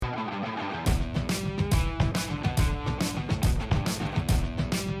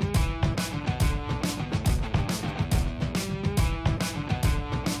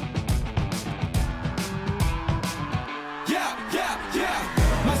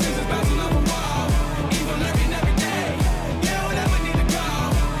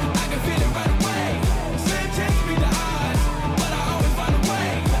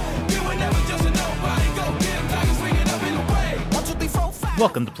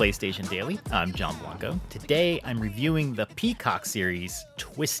Welcome to PlayStation Daily. I'm John Blanco. Today, I'm reviewing the Peacock series,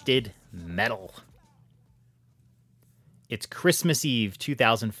 Twisted Metal. It's Christmas Eve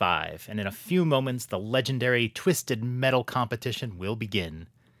 2005, and in a few moments, the legendary Twisted Metal competition will begin.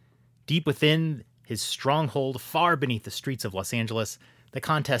 Deep within his stronghold, far beneath the streets of Los Angeles, the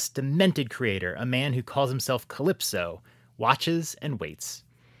contest's demented creator, a man who calls himself Calypso, watches and waits.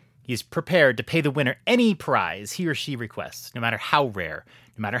 He's prepared to pay the winner any prize he or she requests, no matter how rare,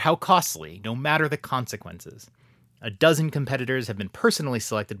 no matter how costly, no matter the consequences. A dozen competitors have been personally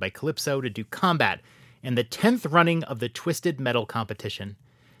selected by Calypso to do combat in the 10th running of the Twisted Metal competition.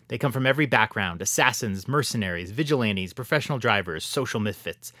 They come from every background: assassins, mercenaries, vigilantes, professional drivers, social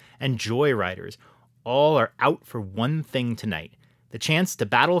misfits, and joyriders. All are out for one thing tonight: the chance to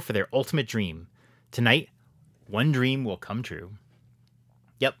battle for their ultimate dream. Tonight, one dream will come true.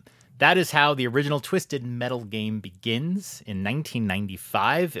 Yep, that is how the original Twisted Metal game begins. In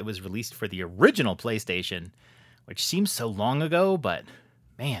 1995, it was released for the original PlayStation, which seems so long ago, but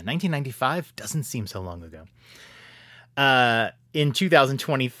man, 1995 doesn't seem so long ago. In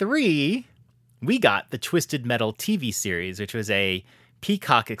 2023, we got the Twisted Metal TV series, which was a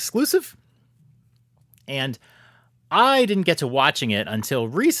Peacock exclusive. And I didn't get to watching it until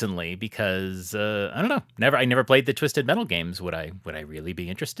recently because, I don't know, I never played the Twisted Metal games. Would I really be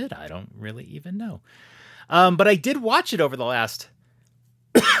interested? I don't really even know. But I did watch it over the last,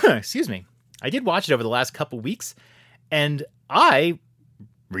 excuse me. I did watch it over the last couple weeks, and I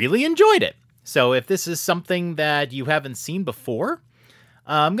really enjoyed it. So if this is something that you haven't seen before,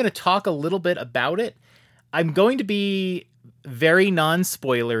 I'm going to talk a little bit about it. I'm going to be very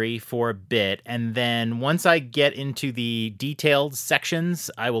non-spoilery for a bit, and then once I get into the detailed sections,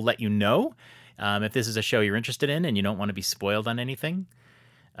 I will let you know. If this is a show you're interested in and you don't want to be spoiled on anything,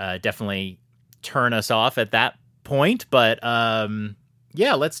 definitely turn us off at that point. But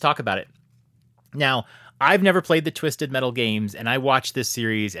yeah, let's talk about it. Now, I've never played the Twisted Metal games, and I watched this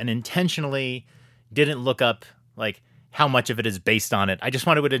series and intentionally didn't look up like how much of it is based on it. I just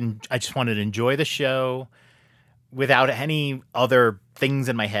wanted to enjoy the show without any other things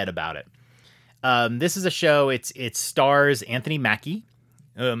in my head about it. This is a show, it stars Anthony Mackie,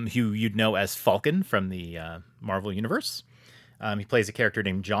 who you'd know as Falcon from the Marvel Universe. He plays a character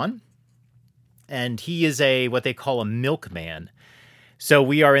named John, and he is what they call a milkman. So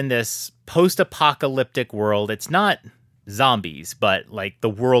we are in this post-apocalyptic world. It's not zombies, but like the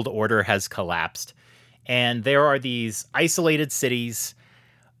world order has collapsed. And there are these isolated cities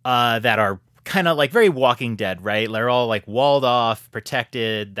that are kind of like very Walking Dead, right? They're all like walled off,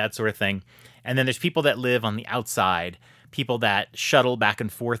 protected, that sort of thing. And then there's people that live on the outside, people that shuttle back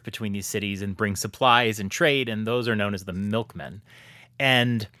and forth between these cities and bring supplies and trade, and those are known as the milkmen.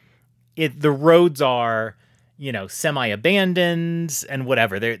 And the roads are, semi-abandoned and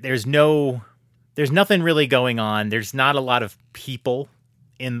whatever. There's nothing really going on. There's not a lot of people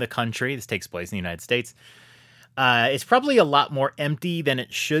in the country. This takes place in the United States. It's probably a lot more empty than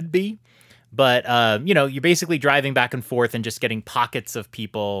it should be. But, you're basically driving back and forth and just getting pockets of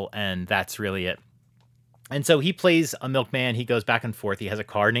people, and that's really it. And so he plays a milkman. He goes back and forth. He has a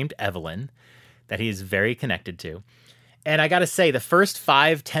car named Evelyn that he is very connected to. And I got to say, the first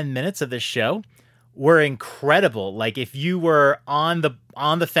 5-10 minutes of this show were incredible. Like, if you were on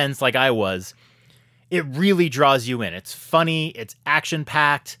the fence like I was, it really draws you in. It's funny, it's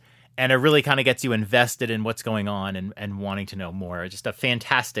action-packed, and it really kind of gets you invested in what's going on and wanting to know more. Just a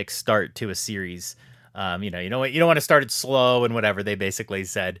fantastic start to a series. You don't want to start it slow and whatever. They basically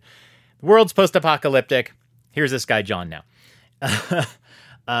said, the world's post-apocalyptic. Here's this guy, John, now.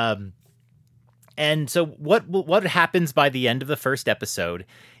 And so what happens by the end of the first episode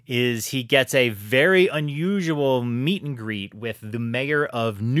is he gets a very unusual meet and greet with the mayor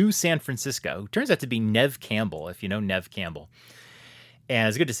of New San Francisco, who turns out to be Neve Campbell, if you know Neve Campbell. And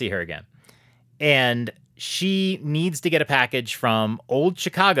it's good to see her again. And she needs to get a package from Old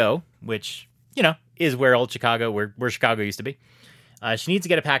Chicago, which, is where where Chicago used to be. She needs to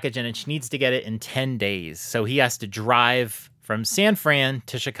get a package in, and she needs to get it in 10 days. So he has to drive from San Fran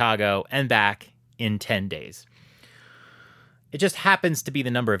to Chicago and back in 10 days. It just happens to be the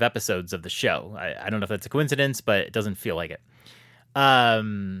number of episodes of the show. I don't know if that's a coincidence, but it doesn't feel like it.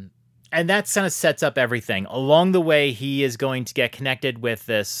 And that kind of sets up everything. Along the way, he is going to get connected with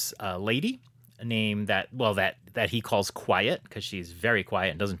this lady named that he calls Quiet, because she's very quiet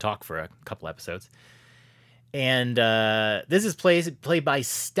and doesn't talk for a couple episodes. And this is played by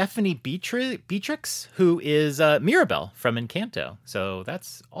Stephanie Beatrix, who is Mirabelle from Encanto. So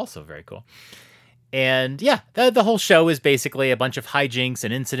that's also very cool. And yeah, the whole show is basically a bunch of hijinks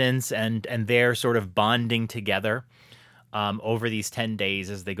and incidents, and they're sort of bonding together over these 10 days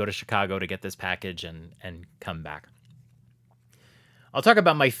as they go to Chicago to get this package and come back. I'll talk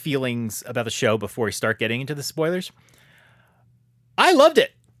about my feelings about the show before we start getting into the spoilers. I loved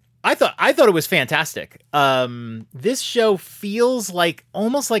it. I thought it was fantastic. This show feels like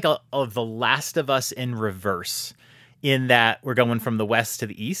almost like a The Last of Us in reverse, in that we're going from the west to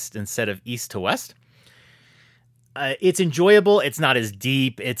the east instead of east to west. It's enjoyable. It's not as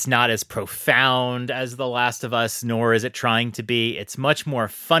deep. It's not as profound as The Last of Us, nor is it trying to be. It's much more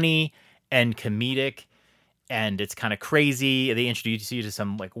funny and comedic, and it's kind of crazy. They introduce you to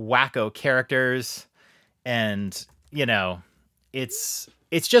some like wacko characters, and you know, it's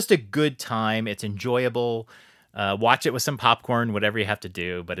just a good time. It's enjoyable. Watch it with some popcorn, whatever you have to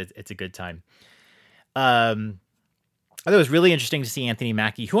do, but it's a good time. I thought it was really interesting to see Anthony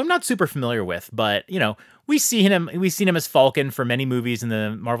Mackie, who I'm not super familiar with, but you know, we've seen him as Falcon for many movies in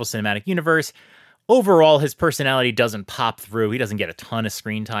the Marvel Cinematic Universe. Overall, his personality doesn't pop through. He doesn't get a ton of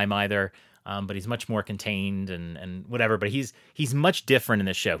screen time either, but he's much more contained and whatever. But he's much different in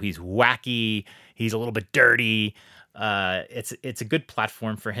this show. He's wacky. He's a little bit dirty. It's a good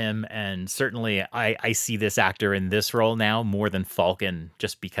platform for him, and certainly I see this actor in this role now more than Falcon,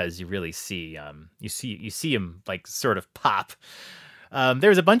 just because you really see you see him like sort of pop.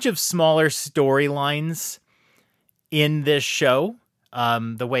 There's a bunch of smaller storylines in this show,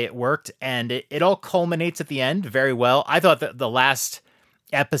 the way it worked, and it all culminates at the end very well. I thought that the last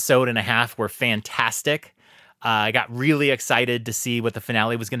episode and a half were fantastic. I got really excited to see what the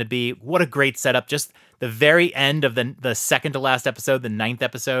finale was going to be. What a great setup. Just the very end of the second to last episode, the 9th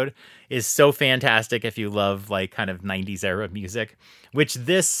episode, is so fantastic if you love like kind of 90s era music, which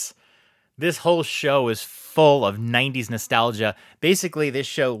this whole show is full of 90s nostalgia. Basically, this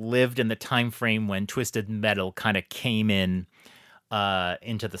show lived in the time frame when Twisted Metal kind of came in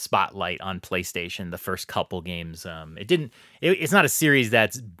into the spotlight on PlayStation, the first couple games. It's not a series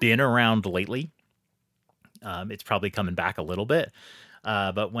that's been around lately. It's probably coming back a little bit.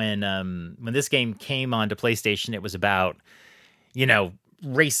 But when this game came onto PlayStation, it was about, you know,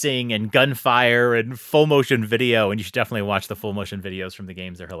 racing and gunfire and full motion video. And you should definitely watch the full motion videos from the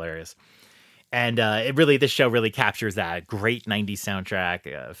games. They're hilarious. And this show really captures that. Great 90s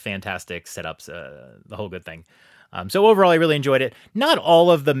soundtrack, fantastic setups, the whole good thing. So overall, I really enjoyed it. Not all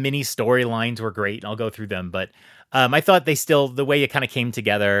of the mini storylines were great, and I'll go through them. But I thought the way it kind of came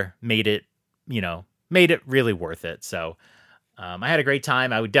together made it really worth it. So I had a great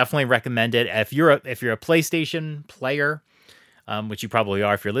time. I would definitely recommend it. If you're a PlayStation player, which you probably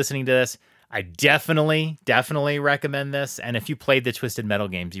are if you're listening to this, I definitely recommend this. And if you played the Twisted Metal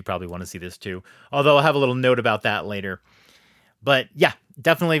games, you probably want to see this too. Although I'll have a little note about that later. But yeah,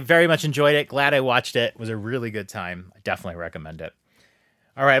 definitely very much enjoyed it. Glad I watched it. It was a really good time. I definitely recommend it.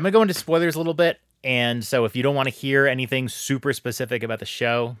 All right, I'm going to go into spoilers a little bit. And so if you don't want to hear anything super specific about the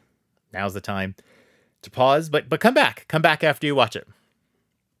show, now's the time to pause, but come back after you watch it.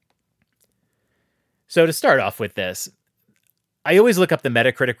 So to start off with this, I always look up the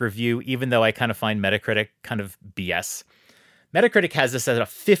Metacritic review, even though I kind of find Metacritic kind of BS. Metacritic has this at a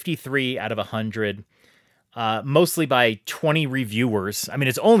 53 out of 100, mostly by 20 reviewers. I mean,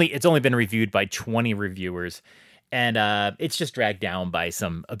 it's only been reviewed by 20 reviewers, and it's just dragged down by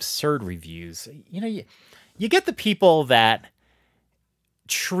some absurd reviews. You know, you get the people that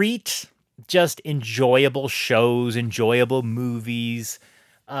treat just enjoyable shows, enjoyable movies,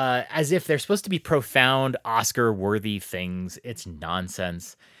 as if they're supposed to be profound, Oscar-worthy things. It's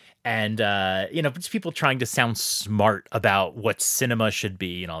nonsense. And, just people trying to sound smart about what cinema should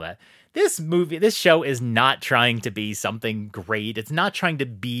be and all that. This show is not trying to be something great. It's not trying to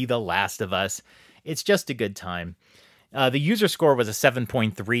be The Last of Us. It's just a good time. The user score was a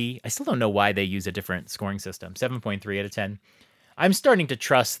 7.3. I still don't know why they use a different scoring system. 7.3 out of 10. I'm starting to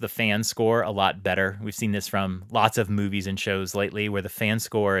trust the fan score a lot better. We've seen this from lots of movies and shows lately where the fan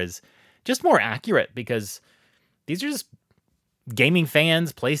score is just more accurate because these are just gaming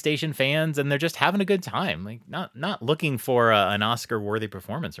fans, PlayStation fans, and they're just having a good time. Like not looking for an Oscar-worthy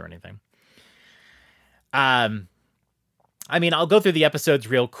performance or anything. I'll go through the episodes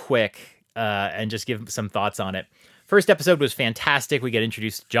real quick and just give some thoughts on it. First episode was fantastic. We get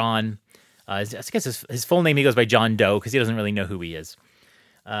introduced to John. I guess his full name, he goes by John Doe because he doesn't really know who he is.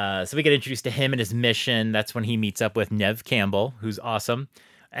 So we get introduced to him and his mission. That's when he meets up with Neve Campbell, who's awesome.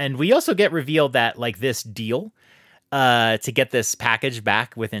 And we also get revealed that like this deal to get this package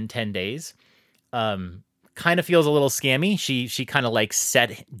back within 10 days kind of feels a little scammy. She kind of like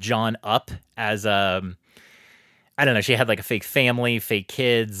set John up as I don't know, she had like a fake family, fake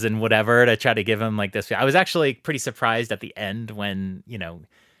kids and whatever to try to give him like this. I was actually pretty surprised at the end when,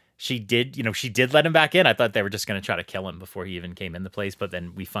 she did let him back in. I thought they were just going to try to kill him before he even came in the place, but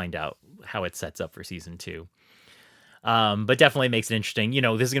then we find out how it sets up for season 2. But definitely makes it interesting. This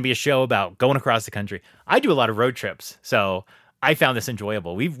is going to be a show about going across the country. I do a lot of road trips, so I found this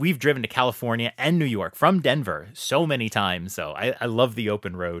enjoyable. We've driven to California and New York from Denver so many times, so I love the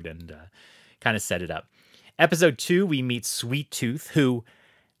open road and kind of set it up. Episode 2, we meet Sweet Tooth, who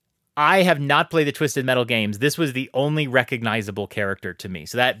I have not played the Twisted Metal games. This was the only recognizable character to me.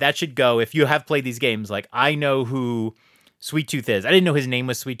 So that should go. If you have played these games, like I know who Sweet Tooth is. I didn't know his name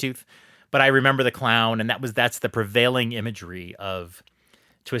was Sweet Tooth, but I remember the clown, and that's the prevailing imagery of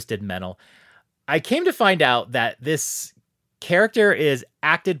Twisted Metal. I came to find out that this character is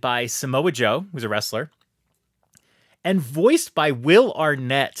acted by Samoa Joe, who's a wrestler, and voiced by Will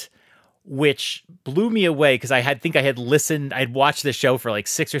Arnett, which blew me away because I'd watched the show for like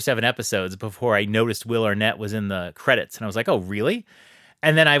 6 or 7 episodes before I noticed Will Arnett was in the credits. And I was like, oh, really?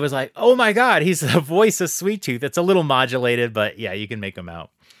 And then I was like, oh my God, he's the voice of Sweet Tooth. It's a little modulated, but yeah, you can make him out.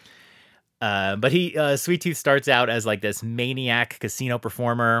 But Sweet Tooth starts out as like this maniac casino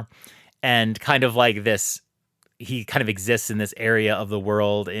performer and kind of like this, he kind of exists in this area of the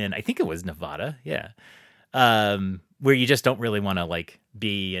world in, I think it was Nevada. Yeah. Where you just don't really want to like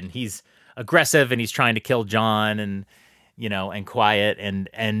be, and he's aggressive and he's trying to kill John and Quiet and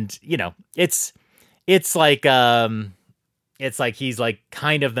it's like he's like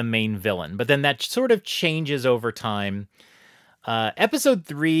kind of the main villain, but then that sort of changes over time. Episode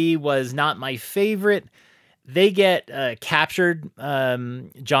 3 was not my favorite. They get captured,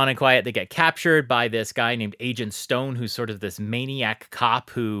 John and Quiet, they get captured by this guy named Agent Stone, who's sort of this maniac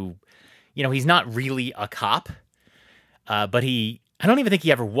cop who, he's not really a cop. But I don't even think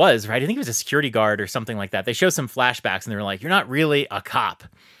he ever was, right? I think he was a security guard or something like that. They show some flashbacks and they were like, you're not really a cop.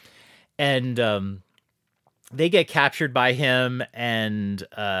 And they get captured by him, and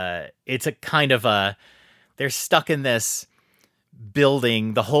it's a kind of they're stuck in this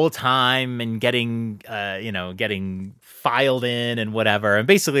building the whole time and getting filed in and whatever. And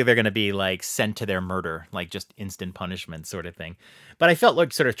basically they're going to be like sent to their murder, like just instant punishment sort of thing. But I felt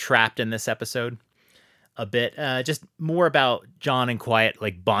like sort of trapped in this episode a bit, just more about John and Quiet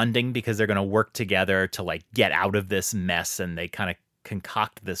like bonding because they're going to work together to like get out of this mess, and they kind of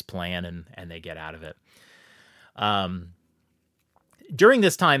concoct this plan and they get out of it. During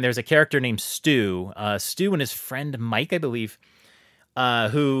this time, there's a character named Stu and his friend Mike, I believe,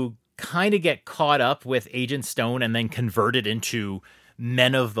 who kind of get caught up with Agent Stone and then converted into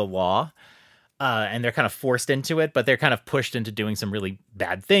men of the law. And they're kind of forced into it, but they're kind of pushed into doing some really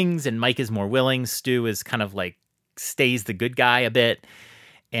bad things. And Mike is more willing. Stu is kind of like stays the good guy a bit.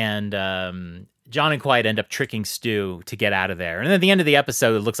 And John and Quiet end up tricking Stu to get out of there. And at the end of the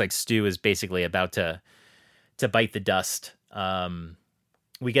episode, it looks like Stu is basically about to bite the dust.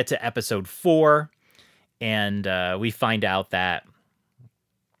 We get to episode 4, and we find out that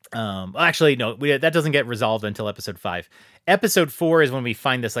that doesn't get resolved until episode 5. Episode 4 is when we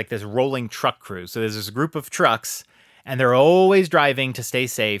find this rolling truck crew. So there's this group of trucks, and they're always driving to stay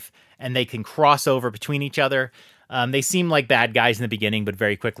safe, and they can cross over between each other. They seem like bad guys in the beginning, but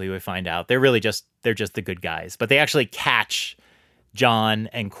very quickly we find out they're just the good guys. But they actually catch John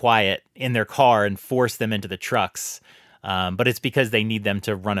and Quiet in their car and force them into the trucks. But it's because they need them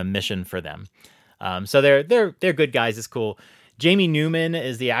to run a mission for them. So they're good guys. It's cool. Jamie Newman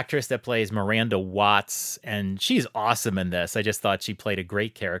is the actress that plays Miranda Watts, and she's awesome in this. I just thought she played a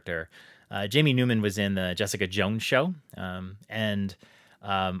great character. Jamie Newman was in the Jessica Jones show, and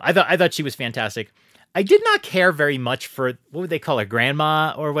I thought she was fantastic. I did not care very much for, what would they call her,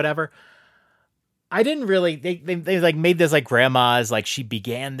 grandma or whatever. I didn't really. They like made this like grandma's like she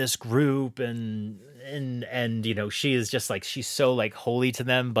began this group and she is just like she's so like holy to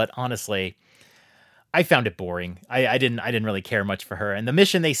them, but honestly, I found it boring. I didn't really care much for her. And the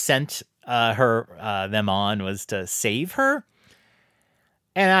mission they sent them on was to save her.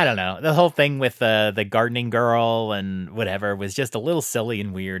 And I don't know, the whole thing with the gardening girl and whatever was just a little silly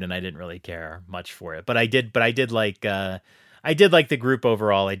and weird, and I didn't really care much for it. But I did like the group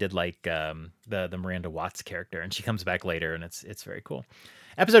overall. I did like the Miranda Watts character, and she comes back later, and it's very cool.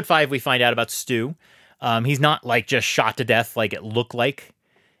 Episode 5, we find out about Stu. He's not like just shot to death like it looked like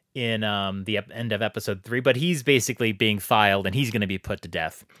in the end of episode 3, but he's basically being filed and he's going to be put to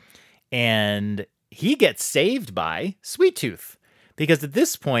death. And he gets saved by Sweet Tooth, because at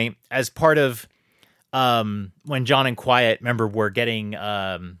this point, as part of when John and Quiet, remember, were getting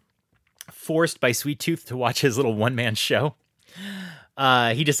forced by Sweet Tooth to watch his little one-man show,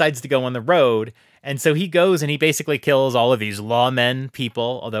 he decides to go on the road. And so he goes and he basically kills all of these lawmen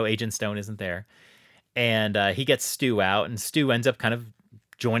people, although Agent Stone isn't there. And he gets Stu out, and Stu ends up kind of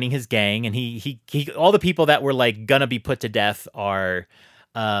joining his gang. And he all the people that were like gonna be put to death are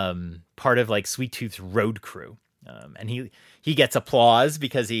part of like Sweet Tooth's road crew. And he gets applause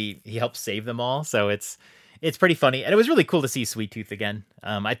because he helps save them all. So it's pretty funny. And it was really cool to see Sweet Tooth again.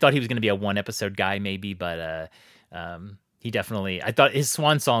 I thought he was going to be a 1-episode guy maybe, but he definitely, I thought his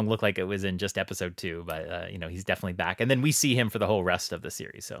swan song looked like it was in just episode 2, but he's definitely back. And then we see him for the whole rest of the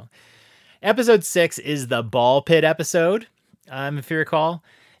series. So episode 6 is the ball pit episode. If you recall,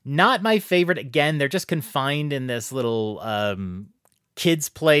 not my favorite. Again, they're just confined in this little kids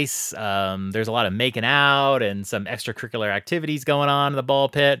place. There's a lot of making out and some extracurricular activities going on in the ball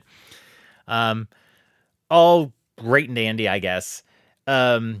pit. All great and dandy, I guess.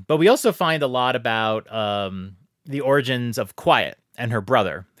 But we also find a lot about the origins of Quiet and her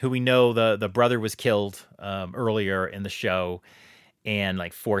brother, who we know the brother was killed earlier in the show and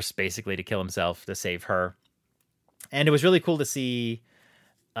like forced basically to kill himself to save her. And it was really cool to see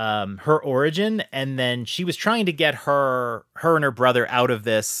her origin. And then she was trying to get her and her brother out of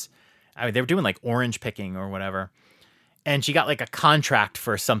this. I mean, they were doing like orange picking or whatever. And she got like a contract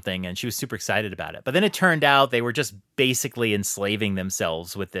for something and she was super excited about it. But then it turned out they were just basically enslaving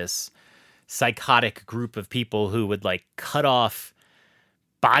themselves with this psychotic group of people who would like cut off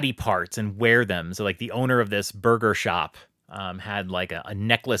body parts and wear them. So like the owner of this burger shop had like a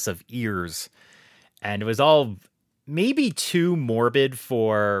necklace of ears, and it was all maybe too morbid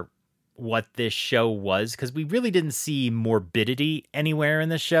for what this show was, because we really didn't see morbidity anywhere in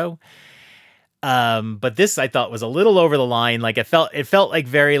this show. But this I thought was a little over the line. Like it felt like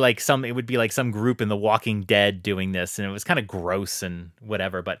very like it would be like some group in The Walking Dead doing this, and it was kind of gross and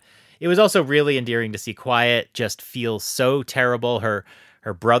whatever. But it was also really endearing to see Quiet just feel so terrible. Her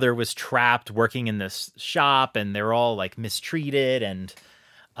brother was trapped working in this shop, and they were all like mistreated, and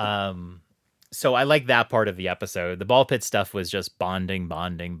so I like that part of the episode. The ball pit stuff was just bonding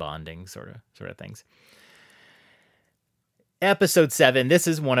sort of things. Episode 7, this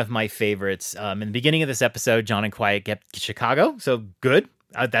is one of my favorites. In the beginning of this episode, John and Quiet get to Chicago, so good.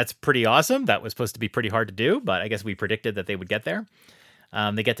 That's pretty awesome. That was supposed to be pretty hard to do, but I guess we predicted that they would get there.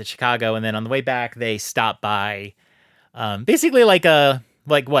 They get to Chicago, and then on the way back, they stop by basically like a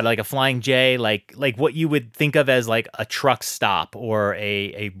Flying J, like what you would think of as like a truck stop or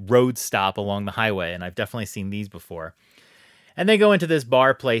a road stop along the highway, and I've definitely seen these before. And they go into this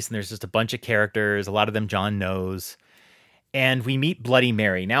bar place, and there's just a bunch of characters, a lot of them John knows. And we meet Bloody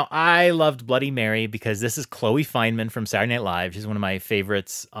Mary. Now, I loved Bloody Mary because this is Chloe Fineman from Saturday Night Live. She's one of my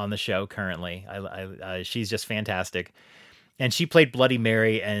favorites on the show currently. She's just fantastic. And she played Bloody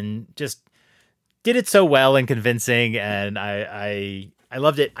Mary and just did it so well and convincing. And I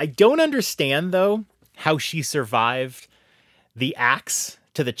loved it. I don't understand, though, how she survived the axe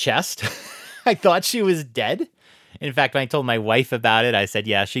to the chest. I thought she was dead. In fact, when I told my wife about it, I said,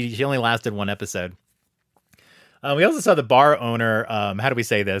 yeah, she only lasted 1 episode. We also saw the bar owner, how do we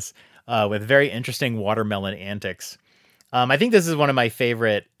say this, with very interesting watermelon antics. I think this is one of my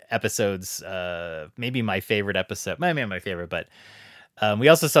favorite episodes, maybe my favorite episode, maybe my favorite, but we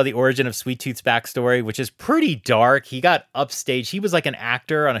also saw the origin of Sweet Tooth's backstory, which is pretty dark. He got upstaged. He was like an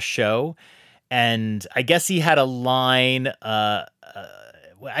actor on a show, and I guess he had a line, I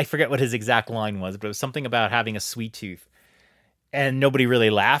forget what his exact line was, but it was something about having a sweet tooth, and nobody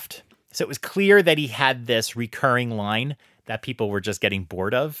really laughed. So it was clear that he had this recurring line that people were just getting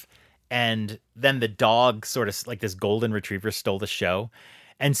bored of. And then the dog, sort of like this golden retriever, stole the show.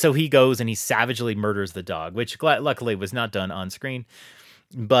 And so he goes and he savagely murders the dog, which luckily was not done on screen.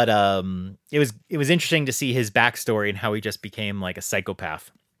 But it was interesting to see his backstory and how he just became like a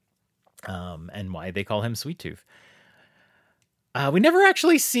psychopath, and why they call him Sweet Tooth. We never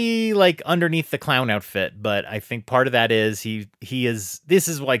actually see like underneath the clown outfit, but I think part of that is this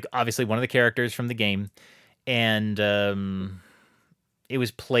is like obviously one of the characters from the game, and it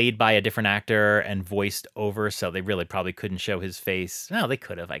was played by a different actor and voiced over, so they really probably couldn't show his face. No, they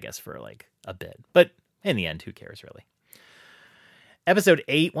could have, I guess, for like a bit, but in the end, who cares really? Episode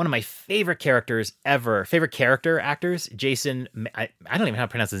 8, one of my favorite characters ever, favorite character actors, Jason, I don't even know how to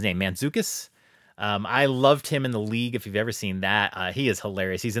pronounce his name, Mantzoukas. I loved him in The League, if you've ever seen that. He is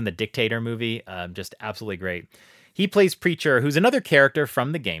hilarious. He's in the Dictator movie. Just absolutely great. He plays Preacher, who's another character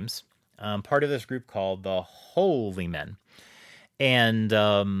from the games, part of this group called the Holy Men.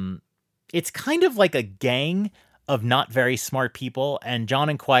 And it's kind of like a gang of not very smart people, and John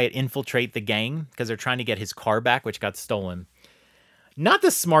and Quiet infiltrate the gang because they're trying to get his car back, which got stolen. not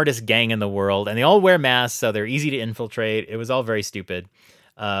the smartest gang in the world, and they all wear masks, so they're easy to infiltrate. It was all very stupid.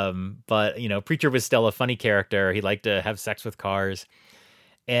 But Preacher was still a funny character. He liked to have sex with cars.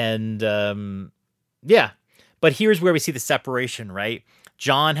 And yeah, but here's where we see the separation, right?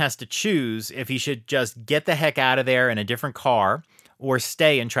 John has to choose if he should just get the heck out of there in a different car or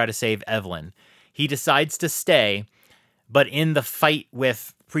stay and try to save Evelyn. He decides to stay, but in the fight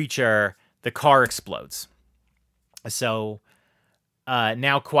with Preacher, the car explodes. So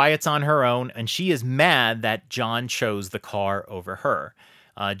now Quiet's on her own, and she is mad that John chose the car over her.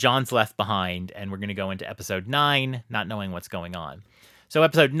 John's left behind, and we're going to go into episode 9, not knowing what's going on. So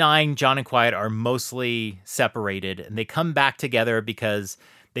episode 9, John and Quiet are mostly separated, and they come back together because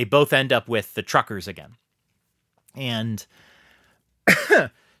they both end up with the truckers again. And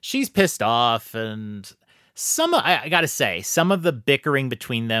she's pissed off, and I gotta say, some of the bickering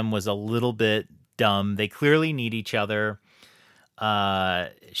between them was a little bit dumb. They clearly need each other.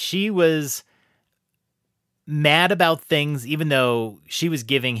 She was mad about things, even though she was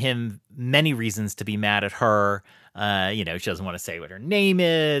giving him many reasons to be mad at her. She doesn't want to say what her name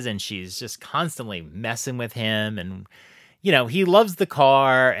is, and she's just constantly messing with him. And, he loves the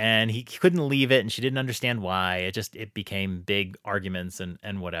car and he couldn't leave it, and she didn't understand why. It became big arguments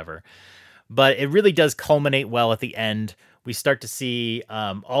and whatever. But it really does culminate well at the end. We start to see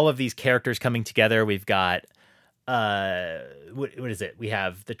all of these characters coming together. We've got, what is it? We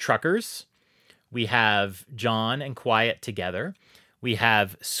have the truckers. We have John and Quiet together. We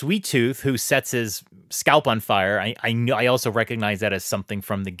have Sweet Tooth, who sets his scalp on fire. I also recognize that as something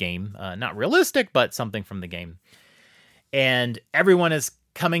from the game. Not realistic, but something from the game. And everyone is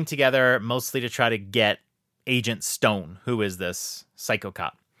coming together mostly to try to get Agent Stone, who is this psycho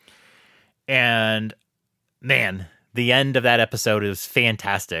cop. And man, the end of that episode is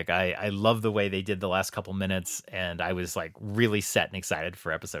fantastic. I love the way they did the last couple minutes, and I was like really set and excited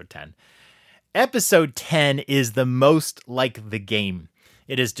for episode 10. Episode 10 is the most like the game.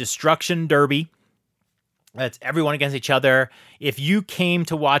 It is Destruction Derby. It's everyone against each other. If you came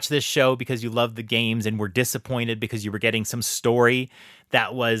to watch this show because you loved the games and were disappointed because you were getting some story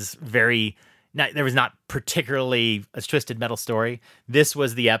that was there was not particularly a Twisted Metal story, this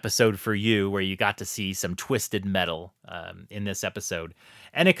was the episode for you where you got to see some Twisted Metal in this episode.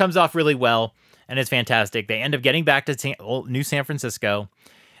 And it comes off really well, and it's fantastic. They end up getting back to New San Francisco.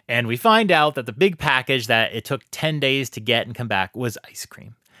 And we find out that the big package that it took 10 days to get and come back was ice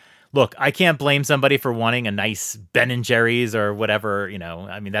cream. Look, I can't blame somebody for wanting a nice Ben & Jerry's or whatever,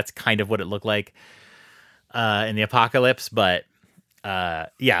 that's kind of what it looked like in the apocalypse. But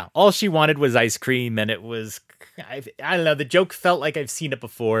all she wanted was ice cream. And it was, I don't know, the joke felt like I've seen it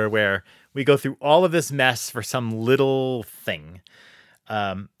before, where we go through all of this mess for some little thing.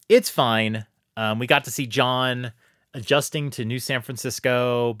 It's fine. We got to see John adjusting to New San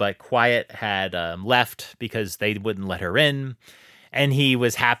Francisco, but Quiet had left because they wouldn't let her in. And he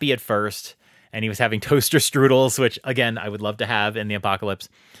was happy at first, and he was having toaster strudels, which, again, I would love to have in the apocalypse.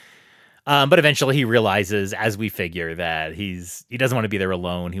 But eventually he realizes, as we figure, that he doesn't want to be there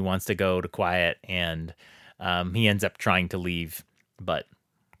alone. He wants to go to Quiet, and he ends up trying to leave, but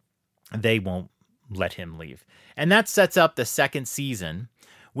they won't let him leave. And that sets up the second season,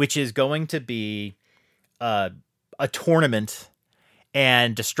 which is going to be a tournament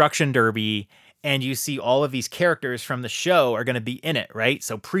and Destruction Derby, and you see all of these characters from the show are going to be in it, right?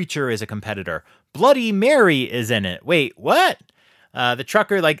 So Preacher is a competitor. Bloody Mary is in it. Wait, what? The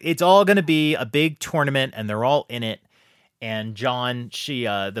trucker, it's all going to be a big tournament, and they're all in it. And John,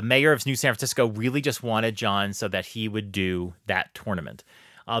 the mayor of New San Francisco, really just wanted John so that he would do that tournament.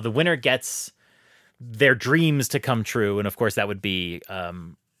 The winner gets their dreams to come true, and of course that would be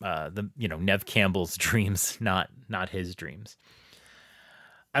Nev Campbell's dreams, not his dreams.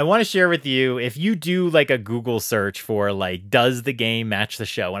 I want to share with you, if you do a Google search for does the game match the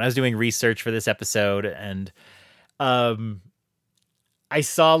show? When I was doing research for this episode, and I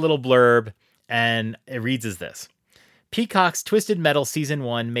saw a little blurb, and it reads as this: Peacock's Twisted Metal Season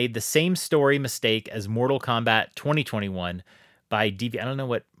 1 made the same story mistake as Mortal Kombat 2021 by I don't know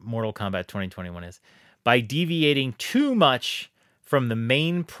what Mortal Kombat 2021 is. By deviating too much from the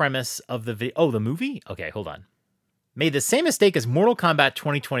main premise of the video. Oh, the movie? Okay, hold on. Made the same mistake as Mortal Kombat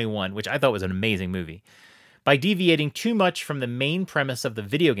 2021, which I thought was an amazing movie, by deviating too much from the main premise of the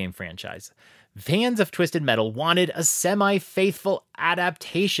video game franchise. Fans of Twisted Metal wanted a semi-faithful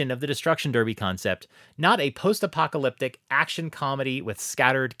adaptation of the Destruction Derby concept, not a post-apocalyptic action comedy with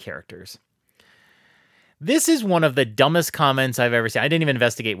scattered characters. This is one of the dumbest comments I've ever seen. I didn't even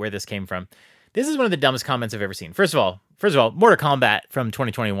investigate where this came from. This is one of the dumbest comments I've ever seen. First of all, Mortal Kombat from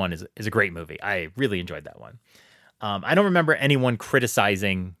 2021 is a great movie. I really enjoyed that one. I don't remember anyone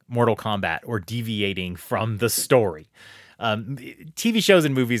criticizing Mortal Kombat or deviating from the story. TV shows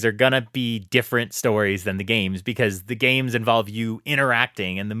and movies are going to be different stories than the games because the games involve you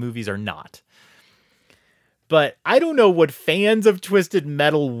interacting and the movies are not. But I don't know what fans of Twisted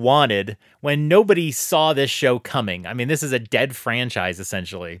Metal wanted when nobody saw this show coming. I mean, this is a dead franchise,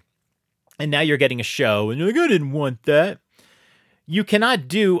 essentially. And now you're getting a show, and you're like, I didn't want that. You cannot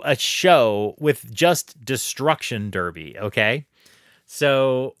do a show with just Destruction Derby, okay?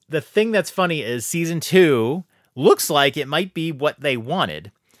 So the thing that's funny is season 2 looks like it might be what they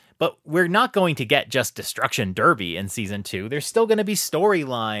wanted. But we're not going to get just Destruction Derby in season 2. There's still going to be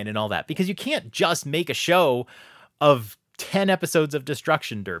storyline and all that because you can't just make a show of 10 episodes of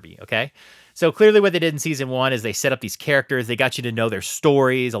Destruction Derby, okay? So clearly what they did in season 1 is they set up these characters. They got you to know their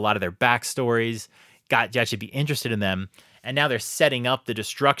stories, a lot of their backstories, got you to be interested in them. And now they're setting up the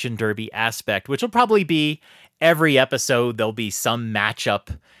Destruction Derby aspect, which will probably be every episode. There'll be some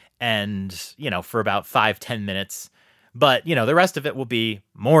matchup and, for about 5-10 minutes. But, the rest of it will be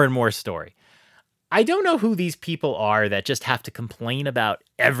more and more story. I don't know who these people are that just have to complain about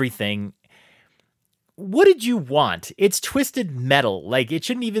everything. What did you want? It's Twisted Metal. Like, it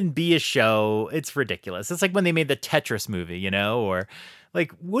shouldn't even be a show. It's ridiculous. It's like when they made the Tetris movie, or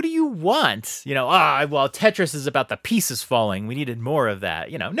like, what do you want? Well, Tetris is about the pieces falling. We needed more of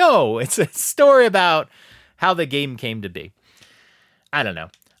that. No, it's a story about how the game came to be. I don't know.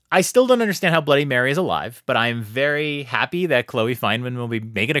 I still don't understand how Bloody Mary is alive, but I'm very happy that Chloe Fineman will be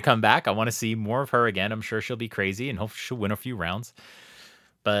making a comeback. I want to see more of her again. I'm sure she'll be crazy and hope she'll win a few rounds.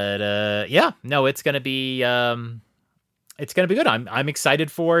 But it's gonna be good. I'm excited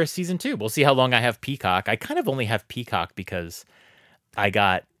for season 2. We'll see how long I have Peacock. I kind of only have Peacock because I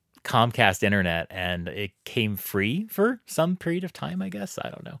got Comcast internet and it came free for some period of time. I guess I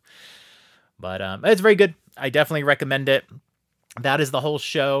don't know, but it's very good. I definitely recommend it. That is the whole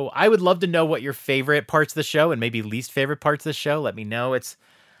show. I would love to know what your favorite parts of the show and maybe least favorite parts of the show. Let me know.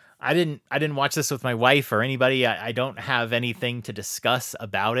 I didn't watch this with my wife or anybody. I don't have anything to discuss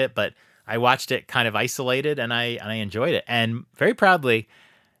about it, but I watched it kind of isolated and I enjoyed it. And very proudly,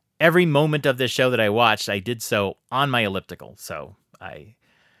 every moment of this show that I watched, I did so on my elliptical. So I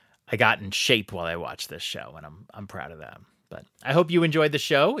got in shape while I watched this show, and I'm proud of that. But I hope you enjoyed the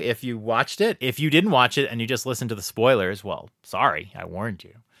show. If you watched it, if you didn't watch it and you just listened to the spoilers, well, sorry, I warned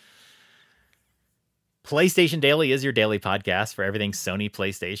you. PlayStation Daily is your daily podcast for everything Sony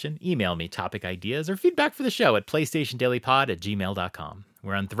PlayStation. Email me topic ideas or feedback for the show at PlayStationDailyPod@gmail.com.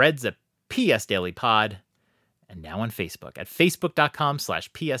 We're on Threads at PSDailyPod and now on Facebook at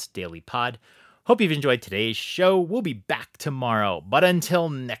Facebook.com/PSDailyPod. Hope you've enjoyed today's show. We'll be back tomorrow, but until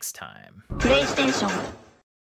next time. PlayStation